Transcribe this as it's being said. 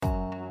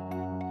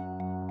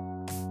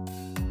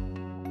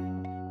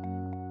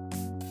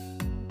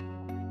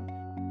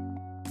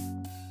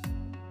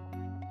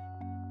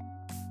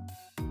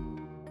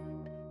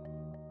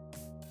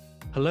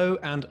Hello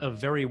and a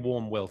very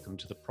warm welcome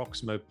to the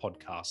Proximo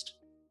podcast.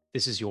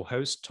 This is your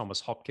host, Thomas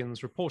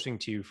Hopkins, reporting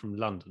to you from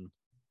London.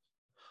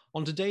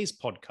 On today's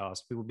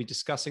podcast, we will be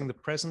discussing the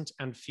present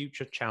and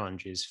future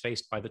challenges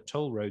faced by the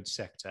toll road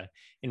sector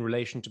in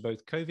relation to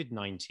both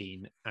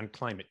COVID-19 and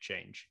climate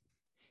change.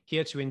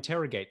 Here to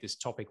interrogate this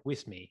topic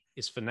with me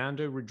is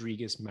Fernando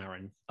Rodriguez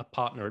Marin, a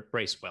partner at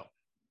Bracewell.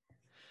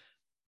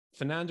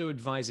 Fernando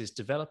advises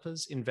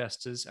developers,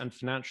 investors, and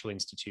financial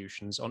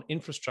institutions on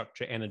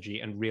infrastructure,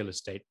 energy, and real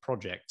estate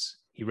projects.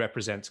 He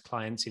represents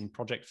clients in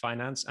project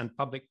finance and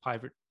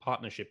public-private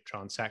partnership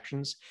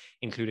transactions,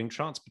 including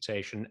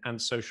transportation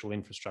and social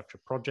infrastructure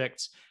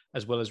projects,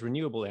 as well as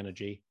renewable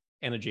energy,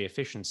 energy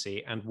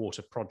efficiency, and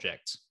water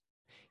projects.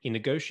 He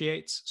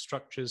negotiates,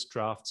 structures,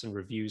 drafts, and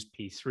reviews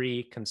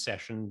P3,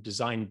 concession,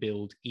 design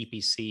build,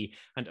 EPC,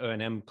 and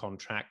O&M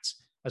contracts,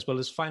 as well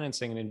as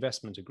financing and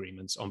investment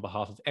agreements on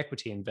behalf of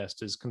equity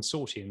investors,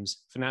 consortiums,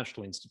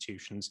 financial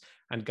institutions,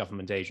 and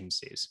government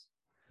agencies.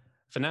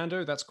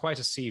 Fernando, that's quite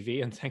a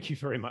CV, and thank you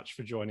very much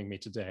for joining me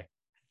today.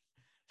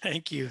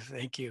 Thank you.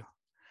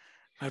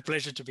 My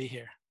pleasure to be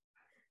here.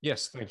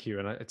 Yes, thank you,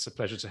 and it's a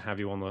pleasure to have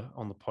you on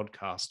the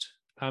podcast.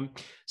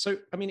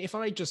 If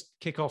I just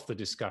kick off the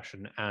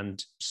discussion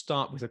and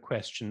start with a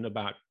question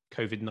about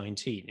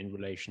COVID-19 in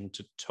relation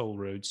to toll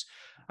roads,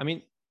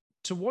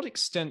 to what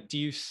extent do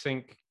you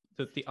think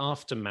that the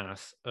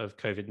aftermath of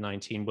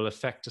COVID-19 will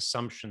affect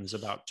assumptions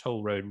about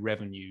toll road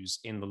revenues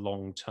in the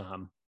long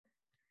term?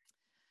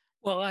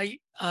 Well, I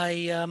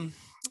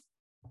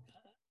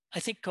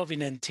think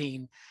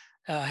COVID-19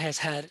 has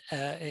had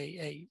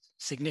a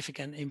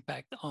significant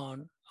impact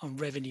on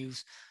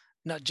revenues,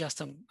 not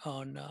just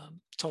on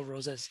toll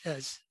roads,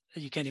 as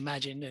you can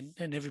imagine,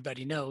 and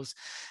everybody knows.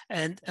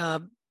 And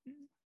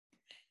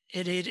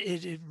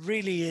it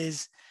really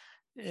is.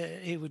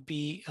 It would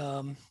be.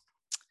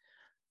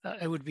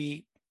 I would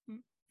be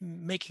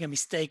making a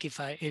mistake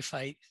if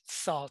I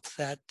thought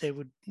that they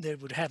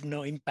would have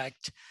no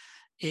impact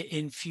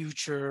in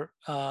future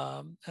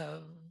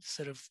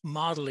sort of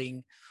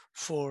modeling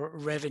for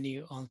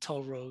revenue on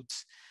toll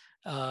roads,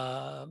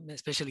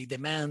 especially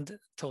demand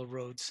toll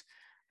roads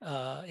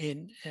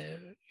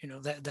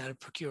that are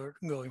procured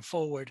going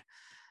forward.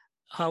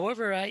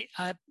 However, I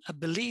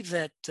believe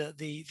that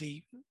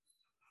the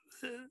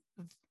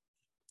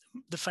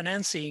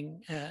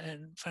financing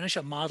and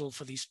financial model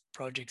for these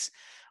projects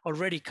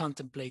already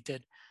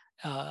contemplated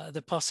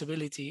the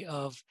possibility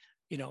of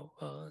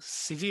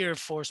severe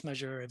force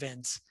majeure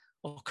events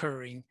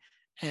occurring,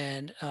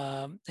 and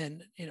I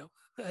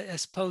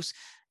suppose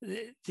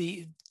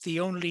the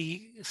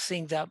only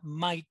thing that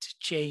might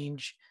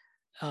change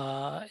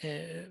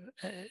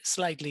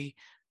slightly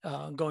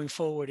going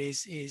forward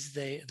is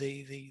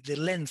the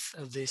length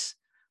of this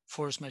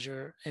force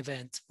majeure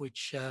event,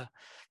 which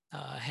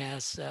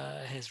has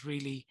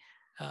really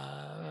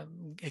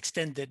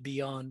extended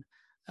beyond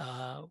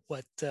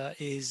what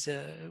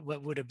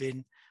would have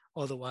been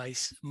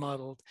otherwise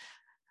modeled.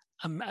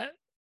 I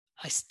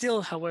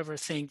still, however,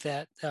 think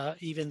that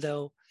even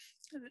though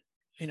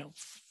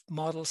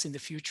models in the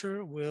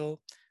future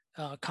will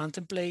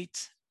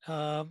contemplate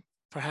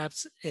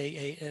perhaps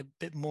a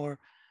bit more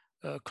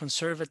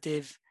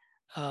conservative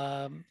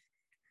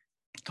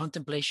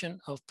contemplation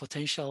of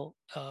potential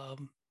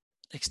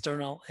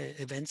external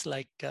events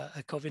like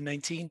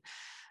COVID-19,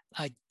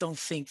 I don't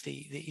think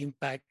the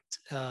impact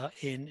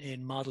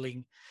in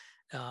modeling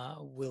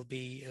will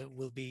be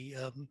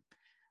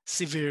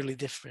severely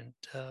different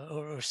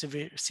or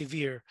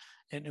severe,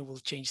 and it will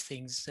change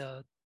things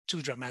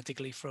too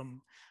dramatically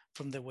from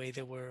the way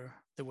they were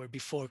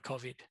before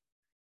COVID.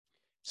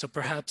 So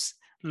perhaps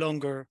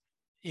longer,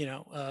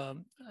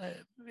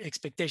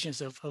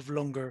 expectations of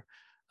longer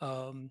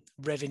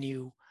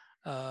revenue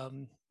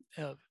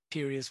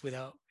periods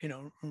without,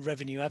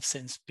 revenue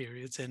absence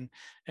periods, and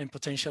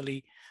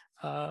potentially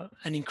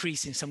an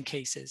increase in some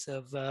cases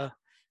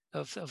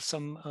of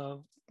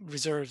some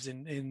reserves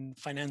in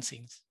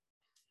financings.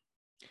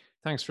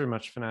 Thanks very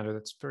much, Fernando.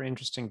 That's very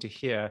interesting to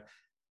hear.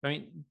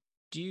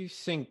 Do you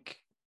think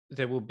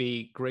there will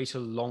be greater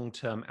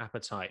long-term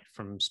appetite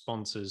from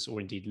sponsors or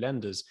indeed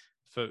lenders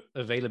for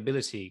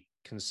availability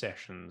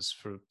concessions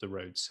for the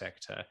road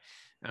sector?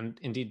 And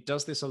indeed,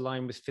 does this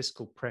align with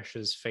fiscal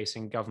pressures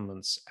facing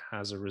governments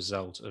as a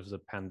result of the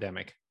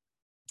pandemic?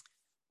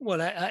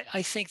 Well,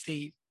 I think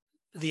the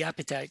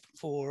appetite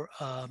for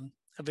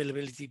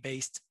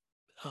availability-based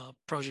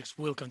projects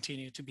will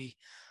continue to be.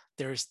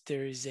 There is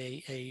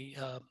a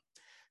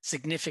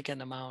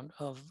significant amount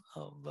of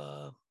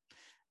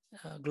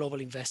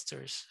global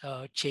investors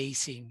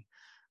chasing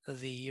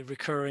the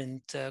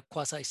recurrent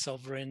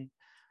quasi-sovereign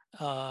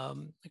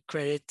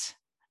credit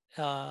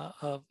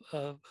of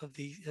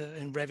the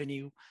and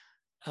revenue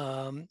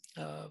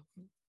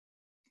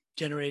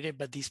generated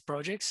by these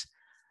projects,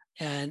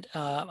 and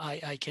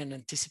I can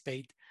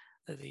anticipate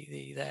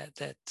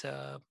that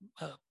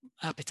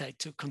appetite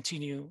to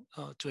continue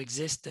to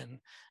exist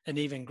and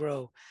even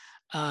grow.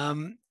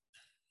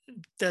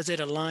 Does it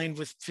align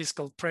with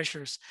fiscal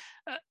pressures?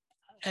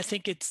 I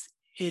think it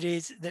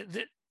is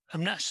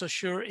I'm not so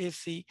sure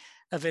if the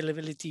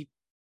availability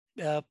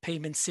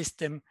payment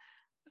system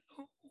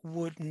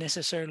would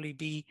necessarily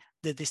be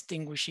the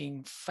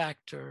distinguishing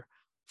factor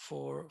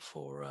for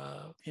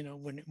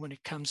when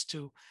it comes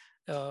to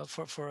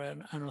for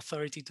an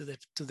authority to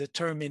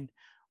determine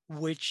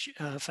which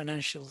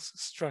financial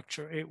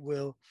structure it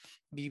will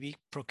be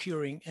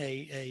procuring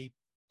a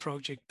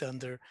project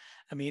under.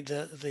 I mean,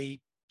 the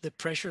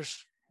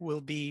pressures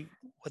will be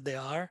what they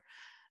are,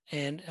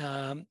 and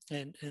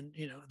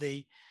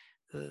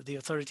the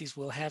authorities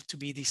will have to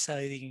be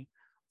deciding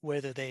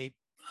whether they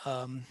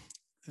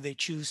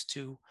choose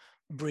to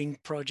bring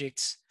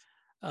projects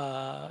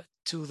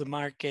to the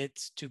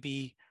market to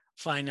be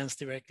financed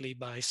directly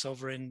by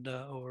sovereign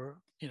or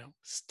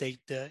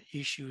state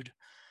issued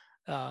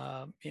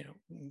or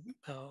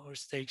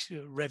state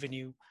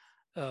revenue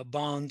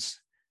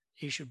bonds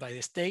issued by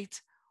the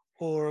state,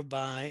 or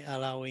by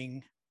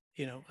allowing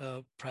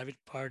private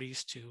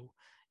parties to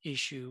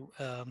issue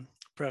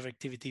private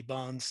activity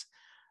bonds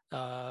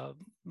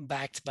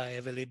backed by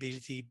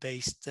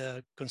availability-based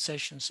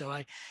concessions. So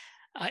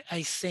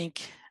I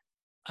think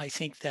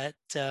that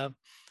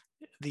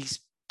these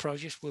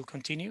projects will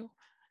continue,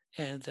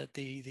 and that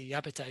the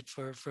appetite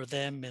for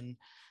them and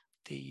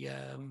the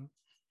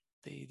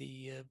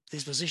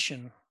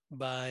disposition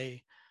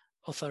by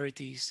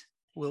authorities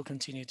will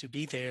continue to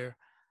be there.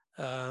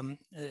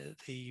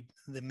 The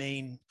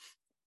main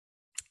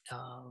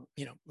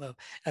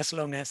as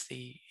long as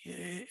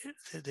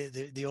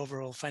the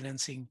overall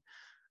financing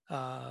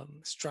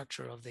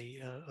structure of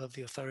the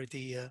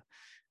authority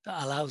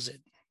allows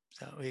it.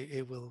 So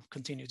it will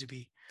continue to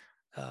be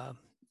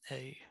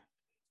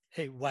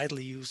a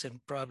widely used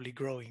and probably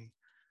growing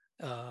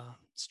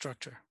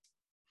structure.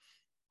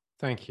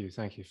 Thank you,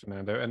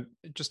 Fernando. And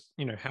just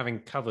having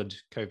covered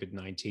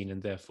COVID-19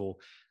 and therefore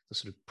the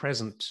sort of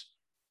present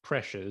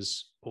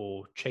pressures,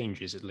 or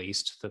changes at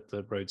least, that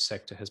the road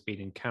sector has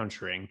been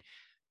encountering,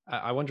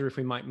 I wonder if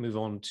we might move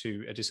on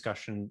to a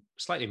discussion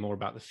slightly more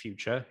about the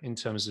future in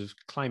terms of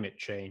climate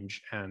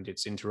change and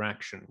its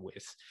interaction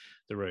with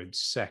the road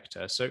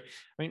sector. So, I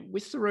mean,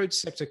 with the road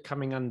sector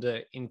coming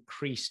under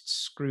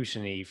increased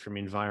scrutiny from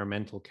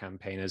environmental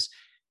campaigners,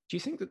 do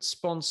you think that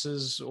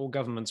sponsors or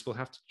governments will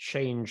have to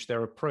change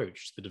their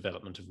approach to the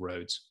development of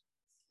roads?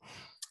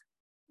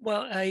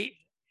 Well, I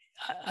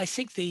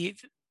think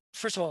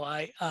first of all,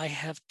 I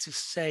have to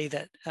say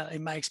that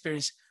in my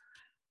experience,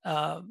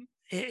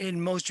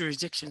 in most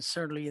jurisdictions,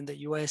 certainly in the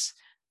U.S.,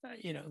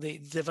 the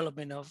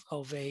development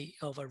of a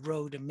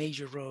road, a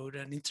major road,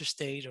 an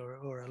interstate,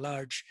 or a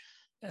large,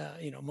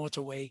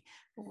 motorway,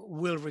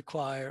 will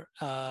require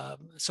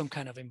some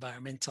kind of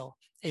environmental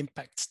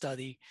impact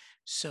study.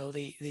 So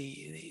the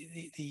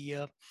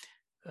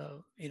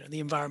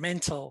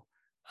environmental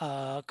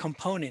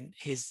component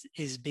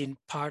is been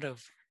part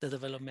of the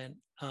development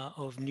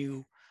of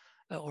new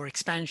or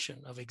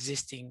expansion of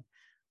existing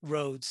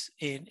roads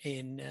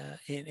in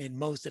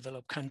most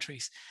developed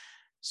countries.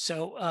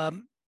 So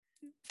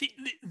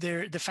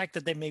the fact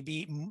that there may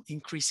be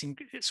increasing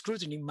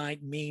scrutiny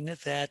might mean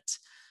that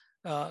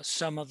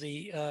some of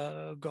the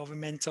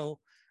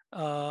governmental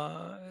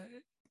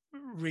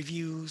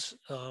reviews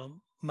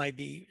might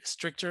be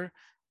stricter,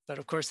 but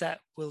of course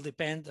that will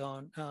depend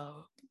on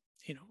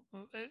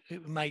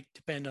it might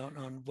depend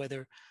on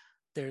whether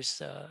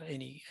there's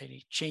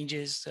any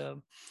changes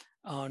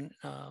on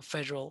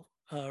federal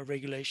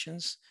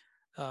regulations,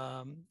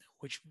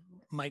 which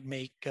might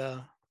make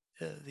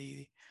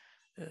the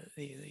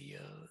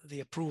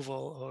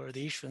approval or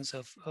the issuance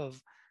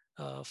of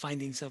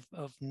findings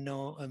of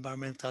no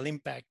environmental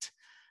impact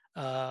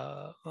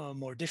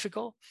more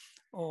difficult,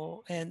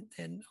 or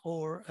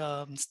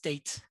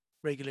state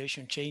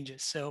regulation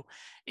changes. So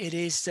it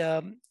is.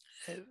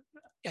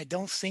 I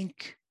don't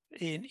think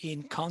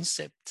in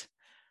concept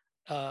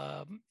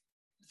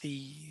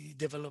the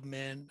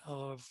development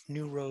of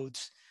new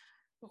roads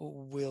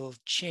will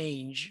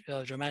change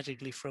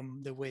dramatically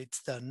from the way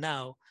it's done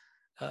now.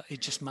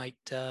 It just might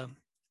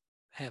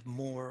have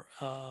more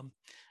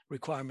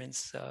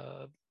requirements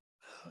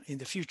in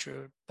the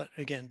future. But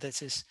again,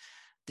 this is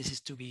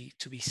to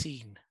be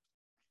seen.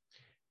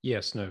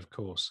 Yes, no, of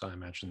course. I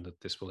imagine that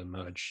this will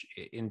emerge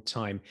in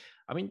time.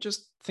 I mean,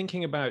 just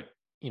thinking about,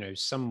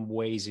 some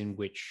ways in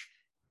which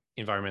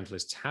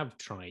environmentalists have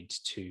tried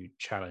to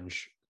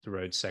challenge the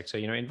road sector.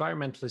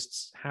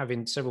 Environmentalists have,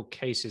 in several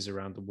cases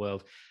around the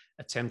world,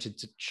 attempted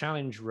to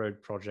challenge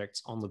road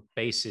projects on the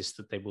basis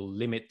that they will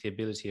limit the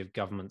ability of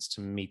governments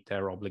to meet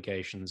their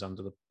obligations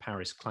under the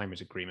Paris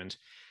Climate Agreement.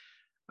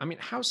 I mean,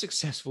 how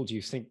successful do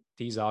you think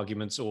these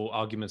arguments, or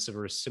arguments of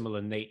a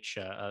similar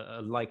nature,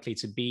 are likely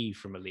to be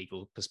from a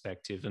legal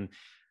perspective? And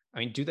I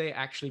mean, do they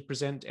actually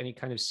present any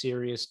kind of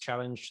serious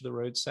challenge to the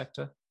road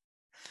sector?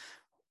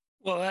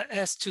 Well,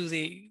 as to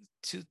the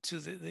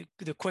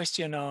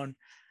question on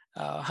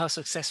how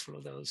successful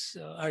those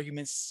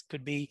arguments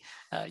could be,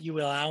 you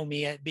will allow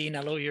me, at being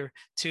a lawyer,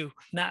 to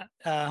not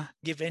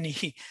give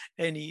any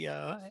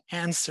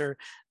answer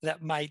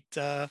that might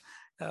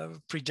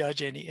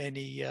prejudge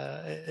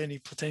any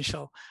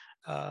potential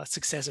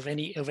success of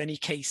any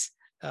case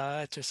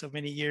after so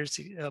many years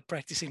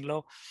practicing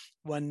law,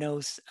 one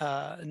knows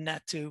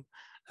not to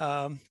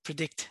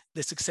predict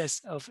the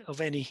success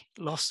of any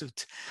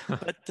lawsuit.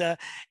 But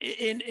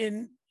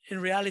in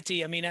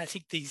reality, I mean, I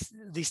think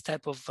these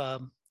type of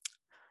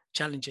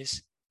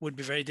challenges would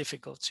be very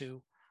difficult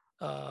to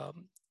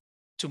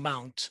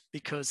mount,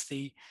 because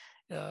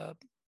uh,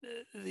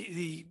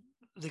 the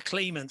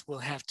claimant will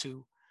have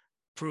to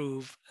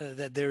prove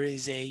that there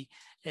is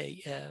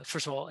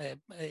first of all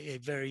a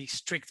very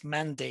strict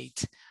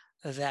mandate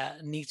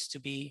that needs to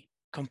be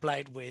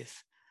complied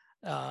with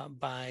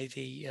by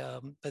the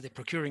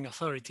procuring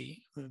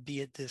authority,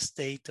 be it the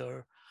state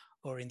or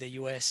in the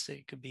U.S.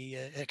 it could be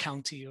a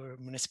county or a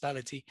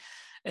municipality,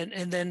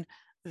 and then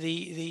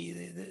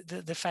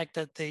the fact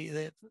that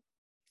the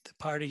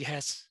party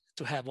has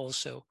to have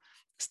also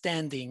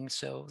standing,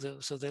 so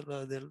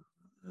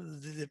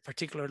the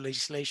particular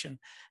legislation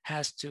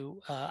has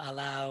to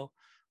allow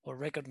or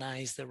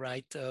recognize the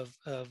right of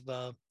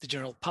the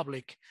general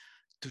public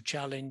to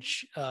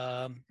challenge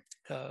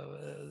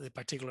the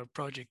particular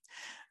project.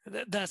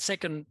 That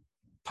second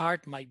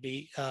part might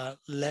be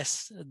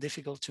less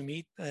difficult to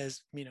meet,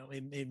 as you know,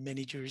 in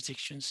many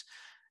jurisdictions,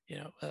 you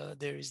know,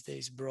 there is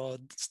this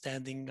broad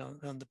standing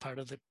on the part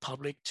of the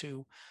public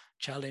to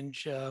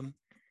challenge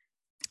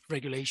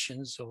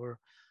regulations or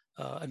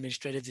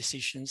administrative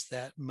decisions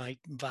that might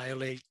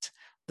violate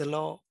the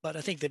law. But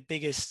I think the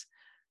biggest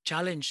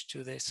challenge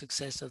to the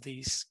success of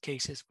these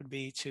cases would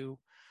be to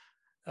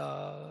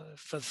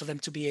for them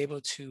to be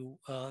able to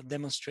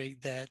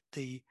demonstrate that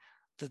the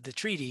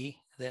treaty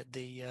that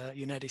the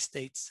United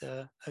States,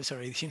 the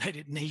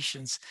United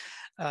Nations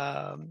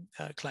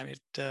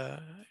Climate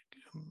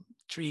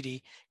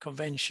Treaty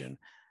Convention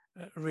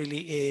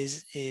really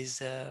is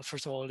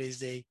first of all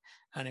is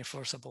an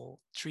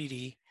enforceable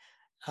treaty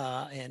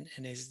and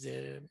is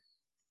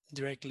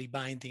directly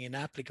binding and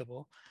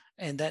applicable,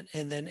 and then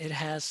it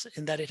has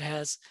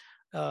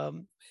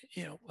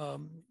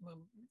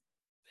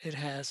it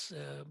has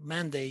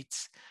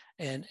mandates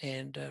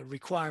and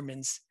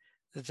requirements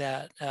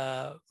that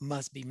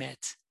must be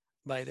met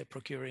by the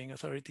procuring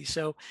authority.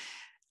 So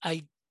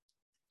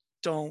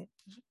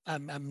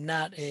I'm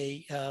not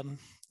a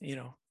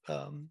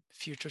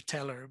future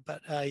teller,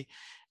 but I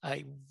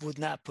would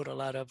not put a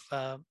lot of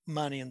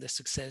money on the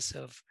success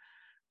of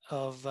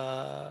or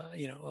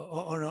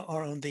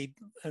on the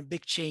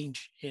big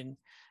change in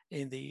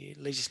the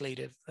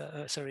legislative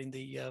in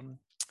the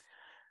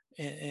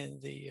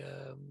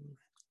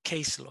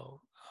case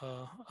law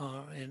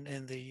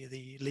and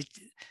the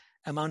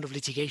amount of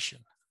litigation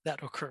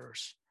that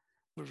occurs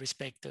with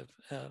respect of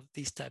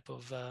these type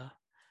of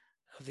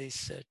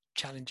these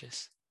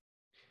challenges.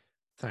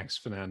 Thanks,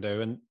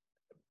 Fernando. And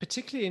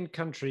particularly in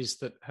countries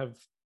that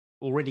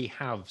already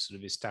have sort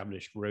of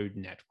established road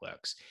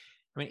networks,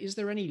 I mean, is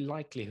there any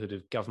likelihood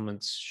of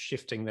governments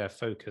shifting their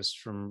focus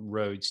from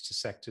roads to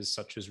sectors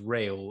such as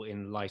rail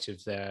in light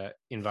of their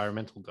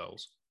environmental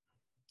goals?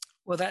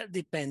 Well, that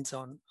depends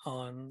on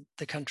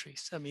the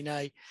countries. I mean,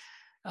 I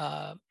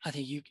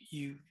think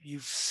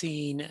you've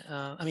seen.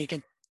 I mean, I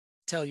can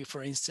tell you,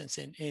 for instance,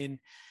 in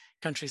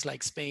countries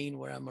like Spain,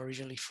 where I'm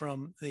originally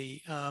from,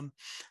 the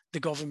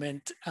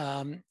government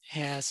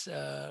has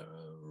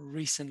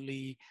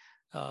recently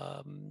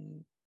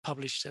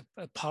published a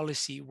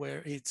policy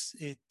where it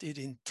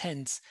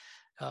intends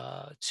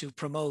to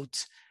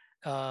promote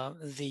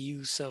the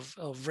use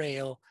of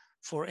rail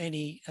for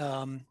any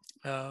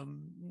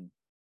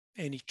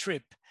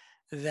trip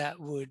that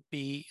would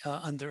be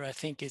under, I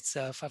think it's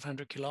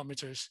 500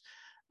 kilometers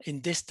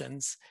in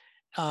distance,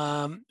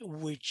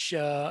 which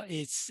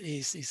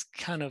is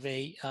kind of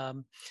a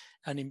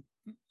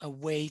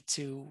way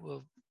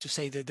to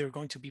say that they're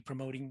going to be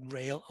promoting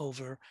rail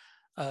over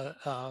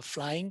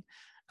flying.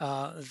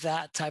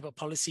 That type of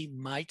policy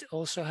might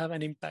also have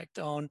an impact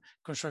on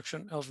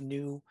construction of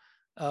new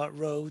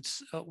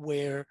roads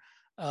where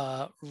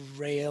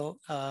rail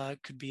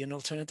could be an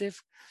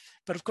alternative.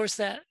 But of course,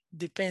 that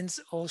depends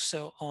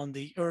also on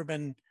the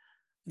urbanism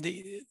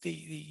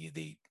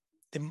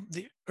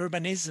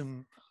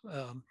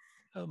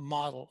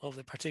model of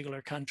the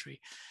particular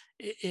country.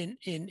 In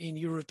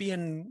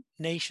European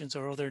nations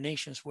or other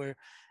nations where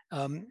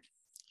the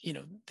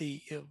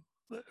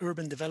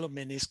urban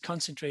development is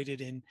concentrated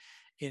in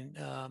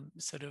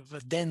sort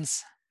of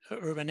dense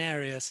urban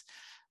areas,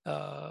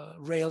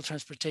 rail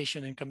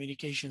transportation and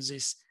communications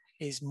is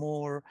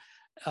more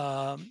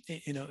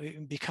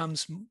it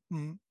becomes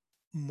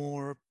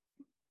more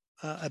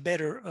a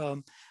better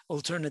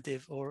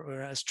alternative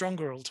or a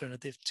stronger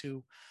alternative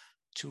to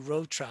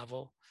road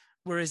travel.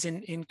 Whereas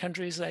in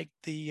countries like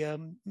the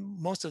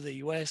most of the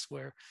U.S.,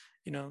 where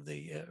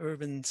the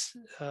urban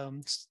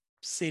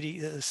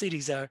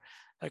cities are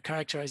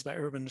characterized by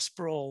urban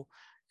sprawl,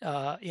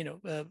 the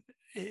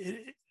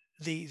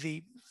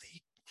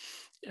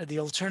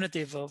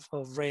alternative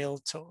of rail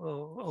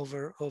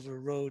over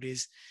road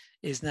is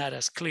not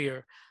as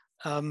clear.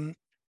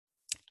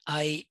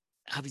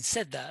 Having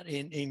said that,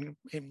 in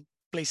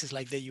places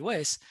like the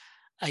U.S.,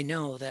 I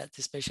know that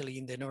especially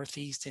in the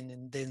Northeast and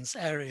in dense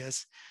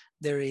areas,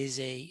 there is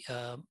a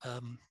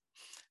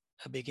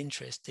big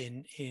interest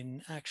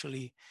in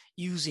actually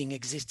using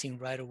existing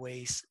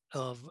right-of-ways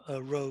of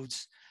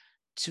roads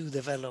to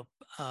develop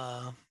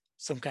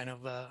some kind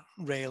of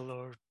rail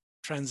or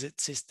transit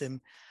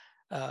system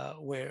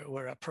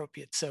where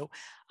appropriate. So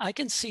I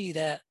can see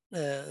that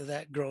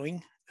that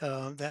growing,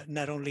 that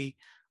not only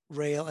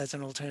rail as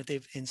an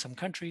alternative in some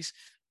countries,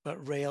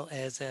 but rail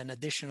as an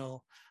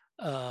additional,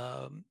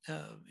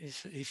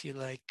 if you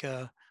like,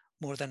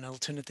 more than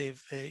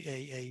alternative,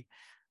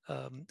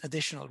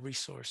 additional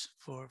resource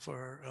for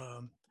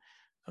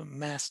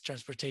mass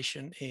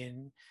transportation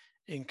in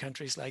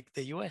countries like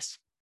the US.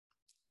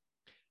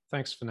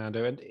 Thanks,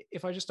 Fernando. And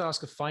if I just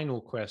ask a final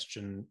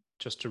question,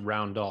 just to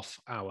round off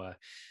our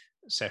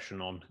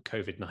session on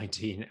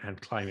COVID-19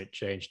 and climate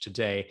change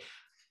today,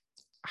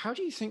 how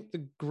do you think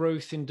the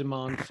growth in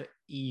demand for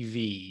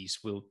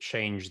EVs will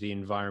change the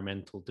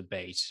environmental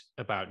debate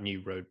about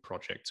new road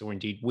projects, or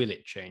indeed will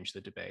it change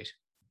the debate?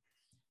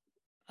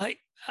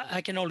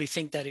 I can only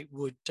think that it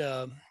would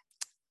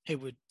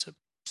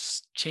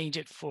change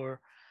it for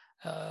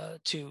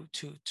to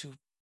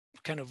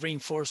kind of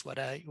reinforce what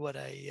I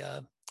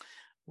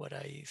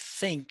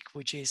think,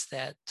 which is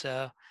that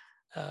that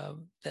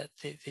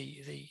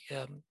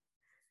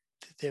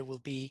there will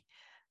be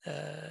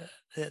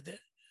that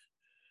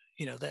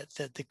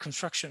the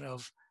construction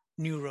of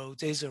new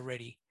roads is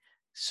already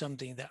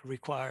something that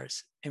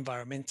requires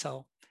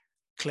environmental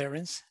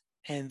clearance,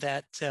 and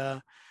that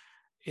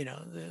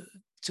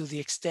to the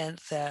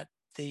extent that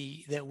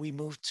we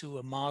move to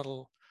a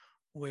model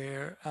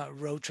where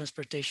road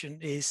transportation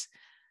is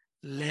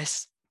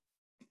less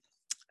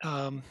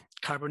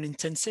carbon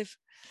intensive,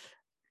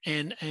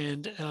 and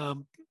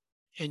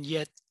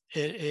yet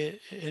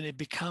it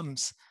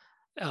becomes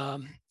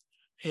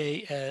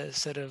a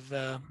sort of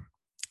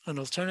an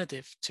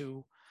alternative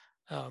to,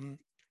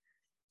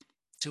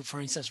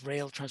 for instance,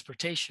 rail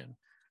transportation,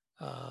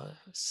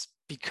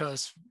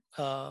 because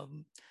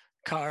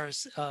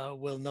cars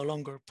will no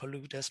longer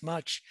pollute as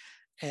much,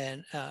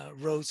 and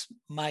roads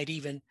might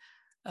even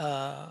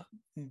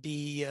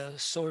be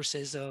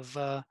sources of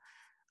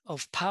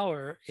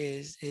power.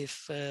 Is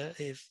if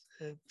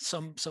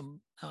some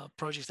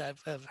projects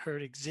I've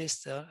heard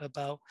exist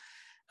about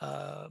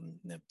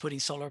putting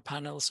solar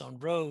panels on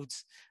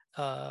roads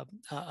are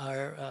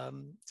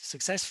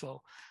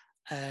successful,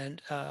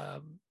 and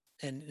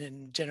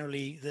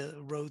generally the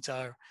roads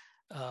are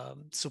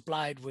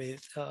supplied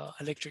with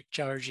electric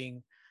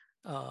charging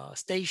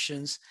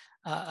stations.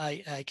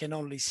 I can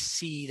only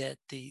see that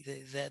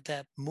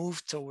that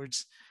move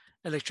towards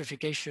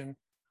electrification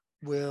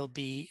will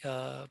be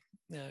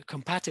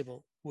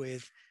compatible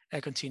with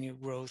a continued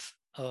growth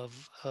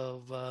of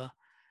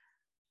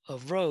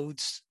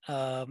roads,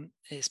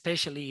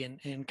 especially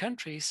in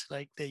countries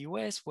like the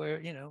US,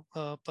 where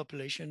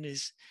population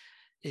is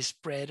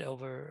spread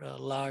over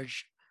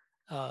large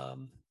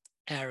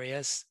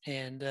areas,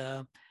 and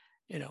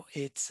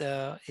it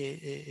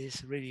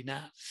is really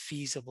not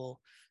feasible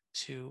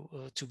to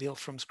build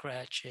from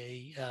scratch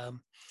a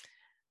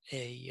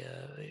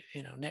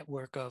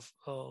network of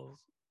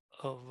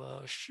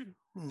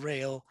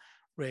rail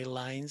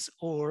lines,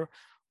 or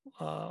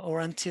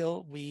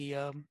until we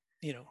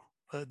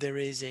there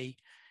is a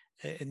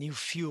new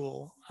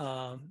fuel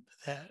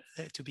that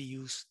to be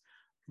used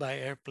by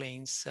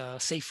airplanes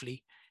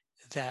safely,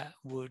 that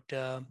would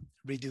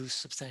reduce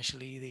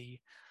substantially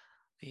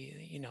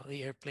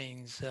the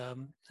airplane's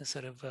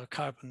sort of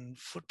carbon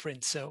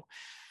footprint. So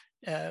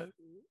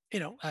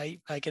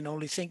I can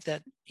only think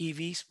that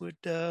EVs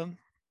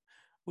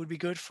would be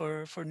good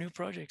for new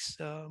projects,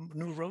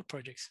 new road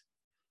projects.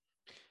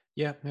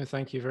 Yeah, no,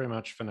 thank you very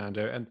much,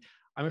 Fernando. And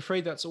I'm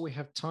afraid that's all we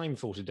have time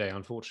for today,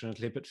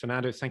 unfortunately. But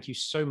Fernando, thank you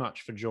so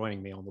much for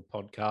joining me on the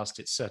podcast.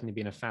 It's certainly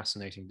been a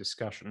fascinating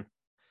discussion.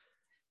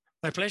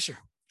 My pleasure.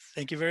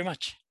 Thank you very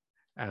much.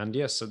 And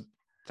yes, so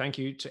thank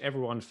you to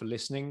everyone for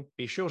listening.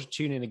 Be sure to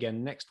tune in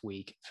again next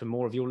week for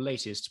more of your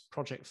latest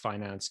project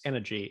finance,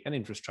 energy, and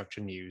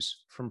infrastructure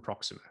news from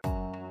Proximo.